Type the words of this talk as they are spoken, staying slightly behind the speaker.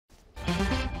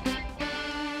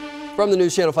From the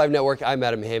News Channel 5 Network, I'm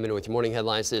Adam Hammond with your morning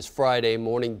headlines this Friday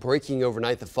morning. Breaking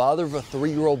overnight, the father of a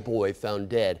 3-year-old boy found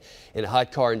dead in a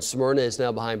hot car in Smyrna is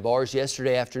now behind bars.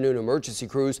 Yesterday afternoon, emergency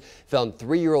crews found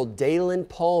 3-year-old Dalen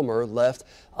Palmer left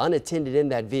unattended in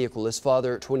that vehicle. His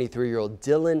father, 23-year-old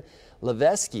Dylan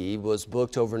Leveski, was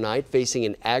booked overnight facing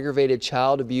an aggravated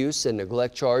child abuse and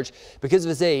neglect charge. Because of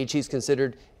his age, he's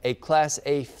considered a Class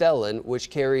A felon, which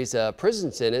carries a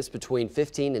prison sentence between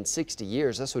 15 and 60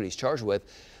 years. That's what he's charged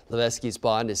with. Leveski's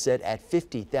bond is set at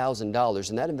 $50,000,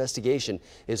 and that investigation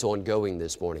is ongoing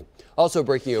this morning. Also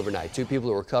breaking overnight, 2 people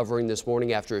are recovering this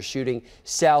morning after a shooting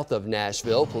south of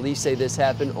Nashville. Police say this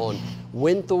happened on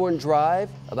Winthorne Drive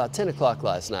about 10 o'clock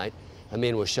last night. A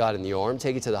man was shot in the arm,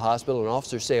 taken to the hospital, and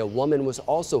officers say a woman was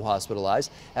also hospitalized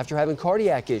after having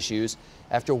cardiac issues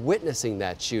after witnessing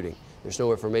that shooting. There's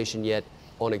no information yet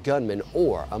on a gunman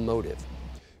or a motive.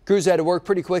 Crews had to work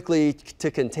pretty quickly to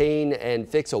contain and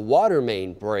fix a water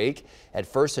main break at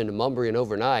First and Mumbrian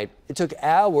overnight. It took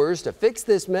hours to fix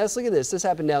this mess. Look at this. This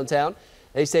happened downtown.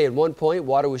 They say at one point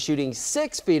water was shooting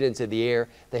 6 feet into the air.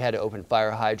 They had to open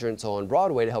fire hydrants on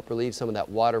Broadway to help relieve some of that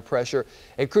water pressure.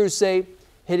 And crews say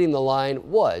hitting the line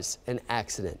was an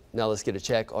accident. Now let's get a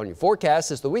check on your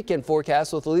forecast. It's the weekend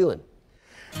forecast with Leland.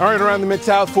 All right, around the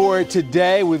Mid-South for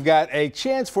today, we've got a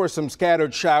chance for some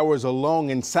scattered showers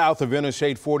along and south of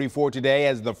Interstate 44 today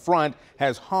as the front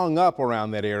has hung up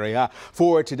around that area.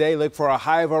 For today, look for a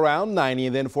high of around 90,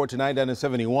 and then for tonight down to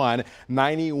 71,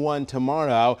 91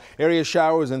 tomorrow. Area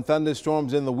showers and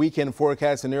thunderstorms in the weekend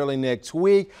forecast and early next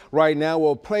week. Right now,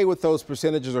 we'll play with those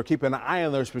percentages or keep an eye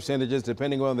on those percentages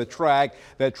depending on the track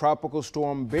that Tropical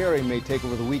Storm Barry may take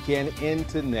over the weekend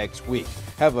into next week.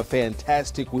 Have a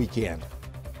fantastic weekend.